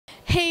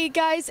Hey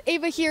guys,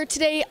 Ava here.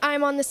 Today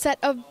I'm on the set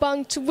of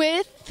Bunk'd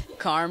with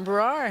Karan,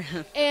 Brar.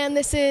 And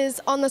this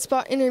is On the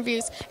Spot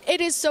Interviews. It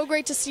is so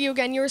great to see you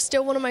again. You're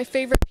still one of my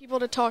favorite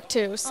people to talk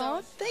to. So.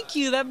 Oh, thank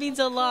you. That means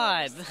a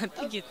lot.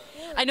 Thank you.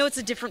 I know it's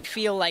a different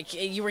feel. Like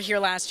you were here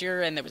last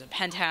year and there was a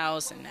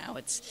penthouse, and now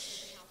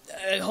it's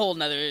a whole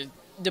nother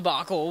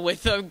debacle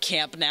with a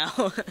camp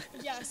now.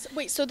 Yes.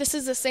 Wait. So this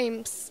is the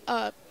same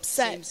set.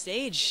 Same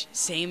stage.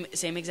 Same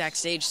exact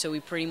stage. So we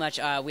pretty much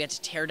we had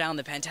to tear down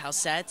the penthouse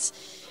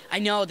sets. I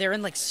know they're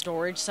in like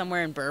storage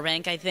somewhere in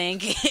Burbank, I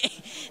think.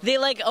 They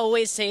like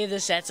always save the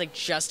sets like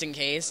just in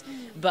case.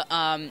 But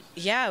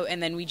yeah,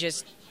 and then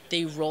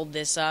they rolled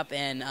this up,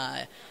 and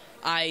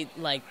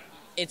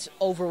it's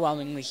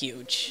overwhelmingly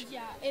huge.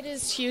 Yeah, it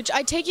is huge.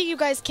 I take it you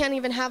guys can't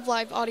even have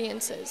live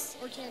audiences,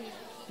 or can you?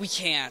 We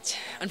can't.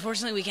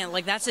 Unfortunately, we can't.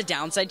 Like, that's the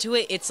downside to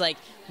it. It's like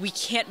we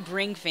can't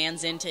bring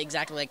fans in to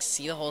exactly like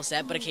see the whole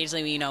set, but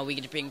occasionally, we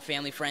get to bring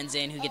family friends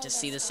in who get to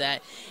see the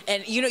set.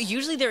 And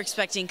usually they're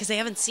expecting, because they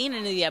haven't seen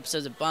any of the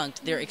episodes of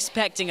Bunk'd, they're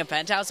expecting a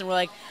penthouse, and we're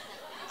like,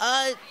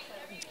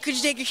 could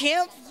you take a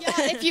camp? Yeah,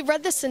 if you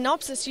read the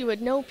synopsis, you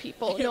would know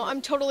people. No,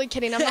 I'm totally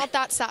kidding. I'm not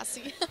that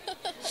sassy.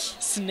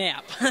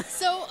 Snap.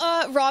 So,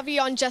 Ravi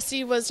on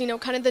Jesse was,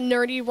 kind of the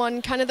nerdy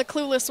one, kind of the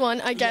clueless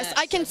one, I guess. Yes,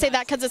 I can say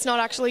that because it's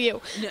not actually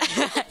you.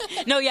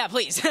 No, yeah,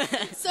 please.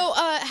 So,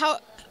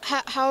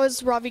 how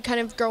is Ravi kind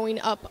of growing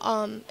up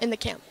in the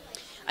camp?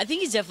 I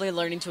think he's definitely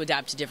learning to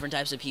adapt to different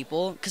types of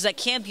people, because at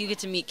camp you get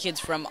to meet kids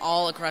from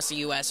all across the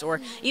U.S. or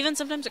even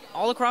sometimes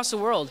all across the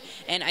world.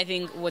 And I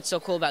think what's so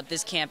cool about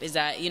this camp is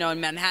that, in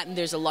Manhattan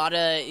there's a lot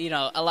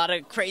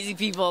of crazy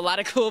people, a lot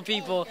of cool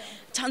people,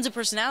 tons of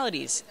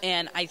personalities.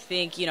 And I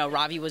think,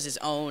 Ravi was his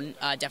own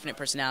definite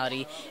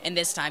personality, and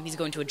this time he's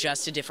going to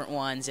adjust to different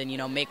ones and,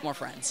 make more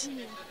friends.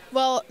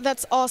 Well,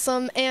 that's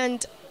awesome.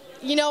 And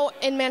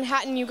in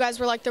Manhattan you guys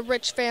were like the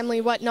rich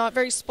family, whatnot,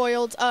 very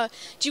spoiled.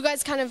 Do you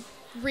guys kind of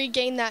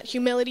regain that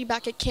humility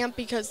back at camp,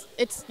 because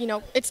it's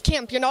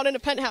camp, you're not in a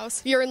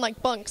penthouse, you're in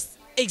like bunks?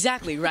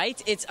 Exactly,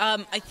 right? It's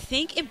I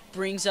think it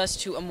brings us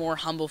to a more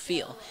humble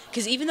feel,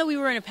 because even though we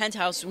were in a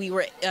penthouse, we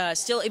were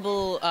still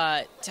able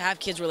to have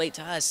kids relate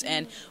to us,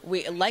 and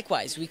we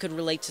could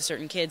relate to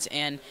certain kids,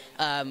 and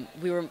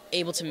we were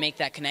able to make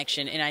that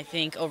connection. And I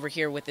think over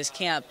here with this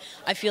camp,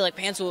 I feel like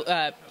parents will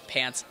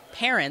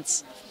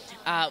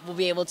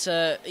be able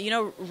to,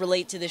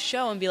 relate to this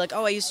show and be like,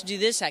 oh, I used to do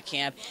this at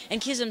camp. And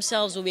kids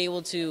themselves will be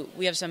able to,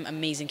 we have some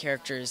amazing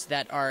characters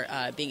that are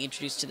being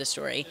introduced to the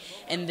story,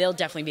 and they'll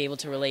definitely be able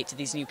to relate to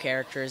these new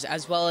characters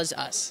as well as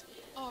us.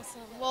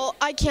 Awesome. Well,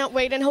 I can't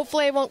wait, and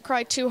hopefully I won't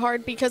cry too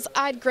hard, because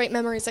I had great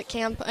memories at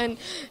camp, and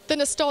the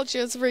nostalgia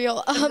is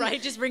real.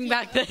 Right, just bring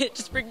back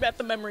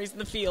the memories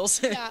and the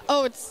feels. Yeah.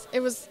 Oh, it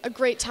was a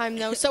great time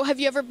though. So, have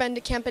you ever been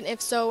to camp, and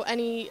if so,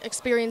 any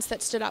experience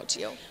that stood out to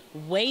you?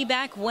 Way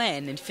back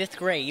when, in 5th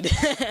grade.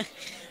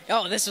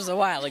 Oh, this was a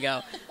while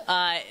ago.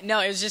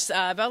 No, it was just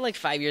about like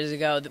 5 years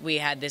ago that we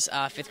had this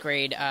 5th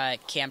grade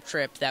camp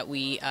trip that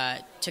we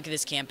took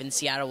this camp in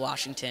Seattle,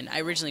 Washington. I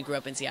originally grew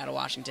up in Seattle,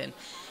 Washington.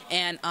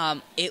 And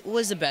it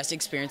was the best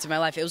experience of my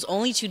life. It was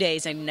only 2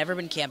 days. I'd never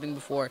been camping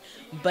before,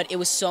 but it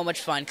was so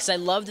much fun, because I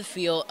love the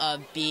feel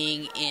of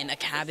being in a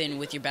cabin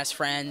with your best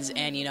friends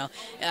and,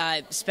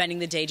 spending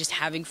the day just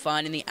having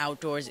fun in the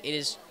outdoors. It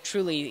is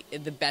truly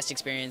the best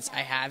experience I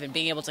have, and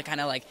being able to kind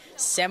of like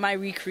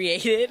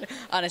semi-recreate it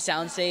on a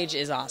soundstage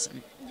is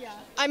awesome. Yeah.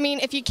 I mean,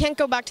 if you can't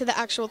go back to the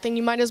actual thing,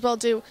 you might as well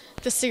do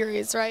the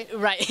series, right?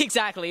 Right,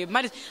 exactly.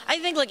 I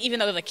think like even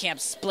though the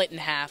camp's split in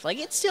half, like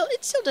it still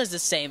does the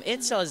same.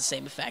 It still has the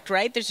same effect,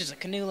 right? There's just a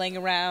canoe laying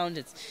around,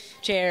 it's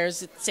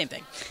chairs, it's the same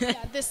thing.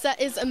 Yeah, this set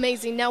is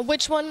amazing. Now,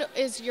 which one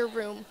is your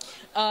room?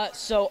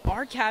 So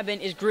our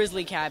cabin is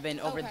Grizzly Cabin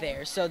over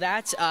there. So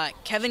that's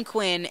Kevin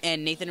Quinn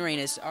and Nathan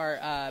Reynes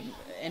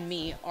and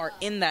me are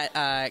in that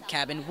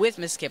cabin with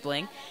Miss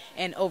Kipling.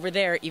 And over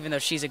there, even though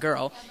she's a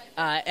girl,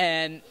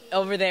 and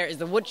over there is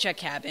the Woodchuck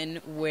Cabin,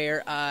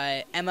 where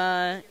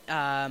Emma,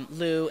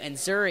 Lou, and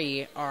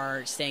Zuri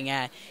are staying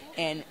at.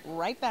 And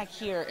right back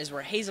here is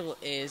where Hazel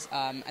is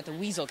at the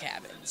Weasel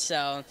Cabin.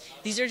 So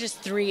these are just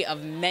 3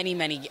 of many,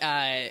 many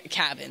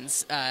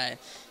cabins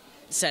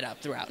set up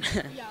throughout.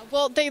 Yeah,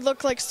 well, they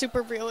look like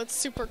super real. It's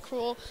super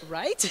cool.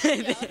 Right?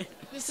 Yeah.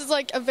 This is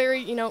like a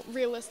very,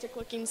 realistic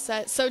looking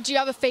set. So do you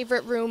have a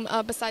favorite room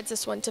besides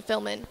this one to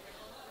film in?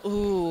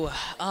 Ooh,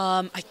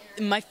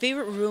 my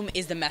favorite room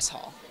is the mess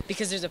hall,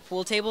 because there's a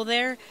pool table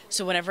there.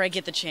 So whenever I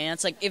get the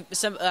chance, like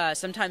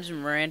sometimes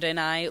Miranda and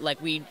I,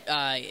 like we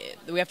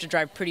have to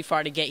drive pretty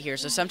far to get here.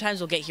 So sometimes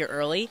we'll get here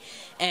early,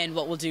 and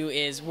what we'll do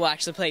is we'll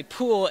actually play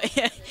pool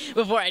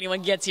before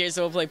anyone gets here.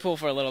 So we'll play pool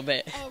for a little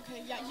bit.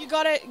 Okay, yeah, you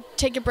gotta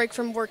take a break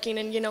from working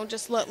and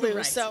just let loose.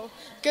 Right. So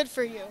good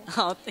for you.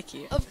 Oh, thank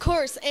you. Of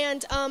course.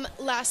 And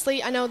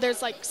lastly, I know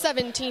there's like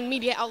 17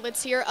 media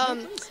outlets here.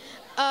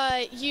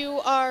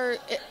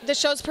 The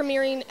show's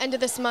premiering end of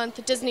this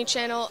month, Disney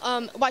Channel.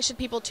 Why should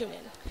people tune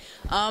in?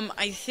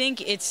 I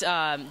think it's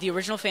the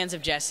original fans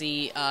of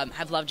Jesse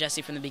have loved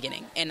Jesse from the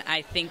beginning, and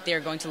I think they're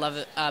going to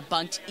love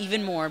Bunk'd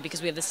even more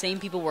because we have the same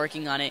people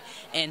working on it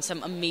and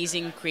some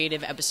amazing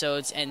creative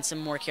episodes and some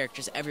more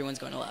characters everyone's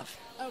going to love.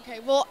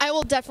 Okay, well, I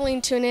will definitely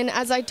tune in.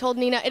 As I told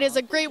Nina, it is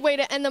a great way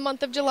to end the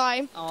month of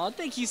July. Oh,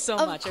 thank you so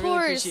Of much. course, I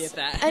really appreciate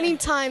that.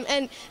 anytime,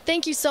 and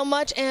thank you so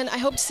much, and I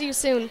hope to see you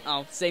soon.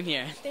 Oh, same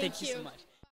here. Thank you you. so much.